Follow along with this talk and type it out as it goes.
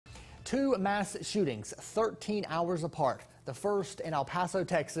Two mass shootings 13 hours apart. The first in El Paso,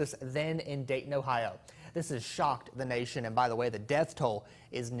 Texas, then in Dayton, Ohio. This has shocked the nation, and by the way, the death toll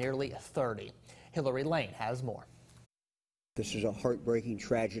is nearly 30. Hillary Lane has more. This is a heartbreaking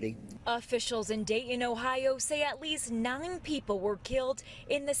tragedy. Officials in Dayton, Ohio say at least 9 people were killed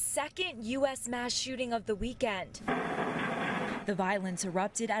in the second U.S. mass shooting of the weekend. The violence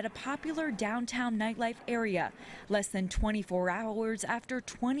erupted at a popular downtown nightlife area less than 24 hours after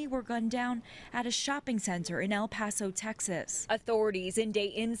 20 were gunned down at a shopping center in El Paso, Texas. Authorities in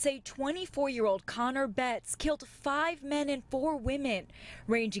Dayton say 24-year-old Connor Betts killed 5 men and 4 women,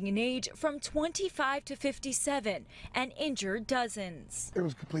 ranging in age from 25 to 57, and injured dozens. It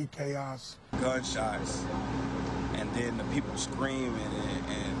was complete chaos. Gunshots, and then the people screaming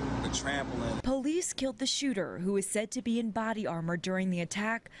and the trampling. Police killed the shooter, who is said to be in body armor during the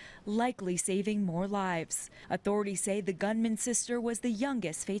attack, likely saving more lives. Authorities say the gunman's sister was the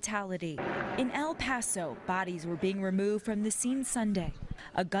youngest fatality. In El Paso, bodies were being removed from the scene Sunday.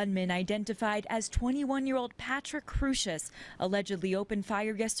 A gunman identified as 21-year-old Patrick Crucius allegedly opened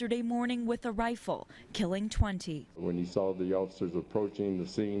fire yesterday morning with a rifle, killing 20. When he saw the officers approaching the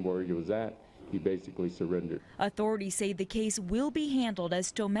scene where he was at, he basically surrendered. Authorities say the case will be handled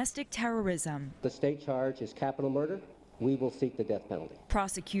as domestic terrorism. The state charge is capital murder. We will seek the death penalty.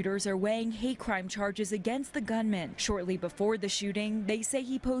 Prosecutors are weighing hate crime charges against the gunman. Shortly before the shooting, they say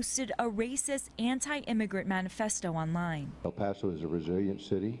he posted a racist, anti-immigrant manifesto online. El Paso is a resilient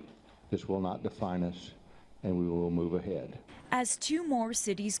city. This will not define us, and we will move ahead. As 2 more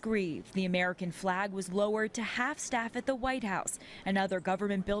cities grieve, the American flag was lowered to half staff at the White House and other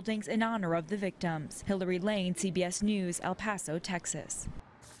government buildings in honor of the victims. Hillary Lane, CBS News, El Paso, Texas.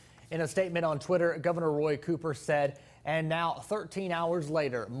 In a statement on Twitter, Governor Roy Cooper said, and now 13 hours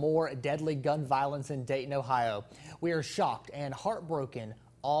later, more deadly gun violence in Dayton, Ohio. We are shocked and heartbroken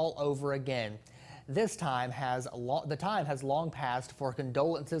all over again. The time has long passed for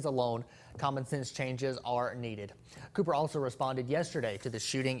condolences alone. Common sense changes are needed. Cooper also responded yesterday to the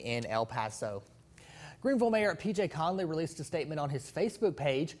shooting in El Paso. Greenville Mayor P.J. Conley released a statement on his Facebook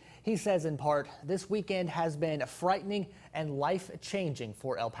page. He says in part, this weekend has been frightening and life-changing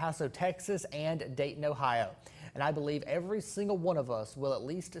for El Paso, Texas and Dayton, Ohio. And I believe every single one of us will at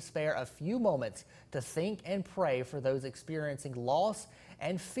least spare a few moments to think and pray for those experiencing loss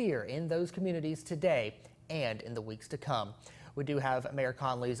and fear in those communities today and in the weeks to come. We do have Mayor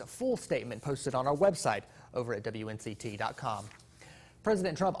Conley's full statement posted on our website over at WNCT.com.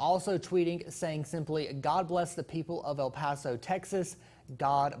 President Trump also tweeting, saying simply, God bless the people of El Paso, Texas.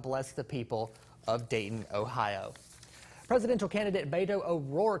 God bless the people of Dayton, Ohio. Presidential candidate Beto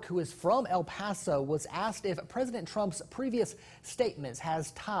O'Rourke, who is from El Paso, was asked if President Trump's previous statements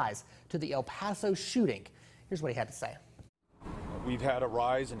has ties to the El Paso shooting. Here's what he had to say. We've had a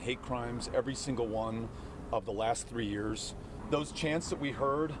rise in hate crimes every single one of the last 3 years. Those chants that we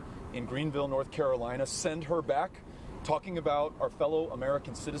heard in Greenville, North Carolina, send her back, talking about our fellow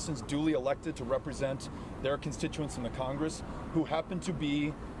American citizens duly elected to represent their constituents in the Congress who happen to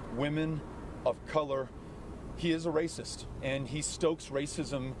be women of color. He is a racist, and he stokes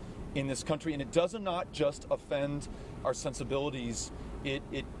racism in this country, and it does not just offend our sensibilities, it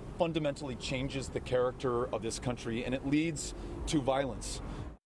fundamentally changes the character of this country, and it leads to violence.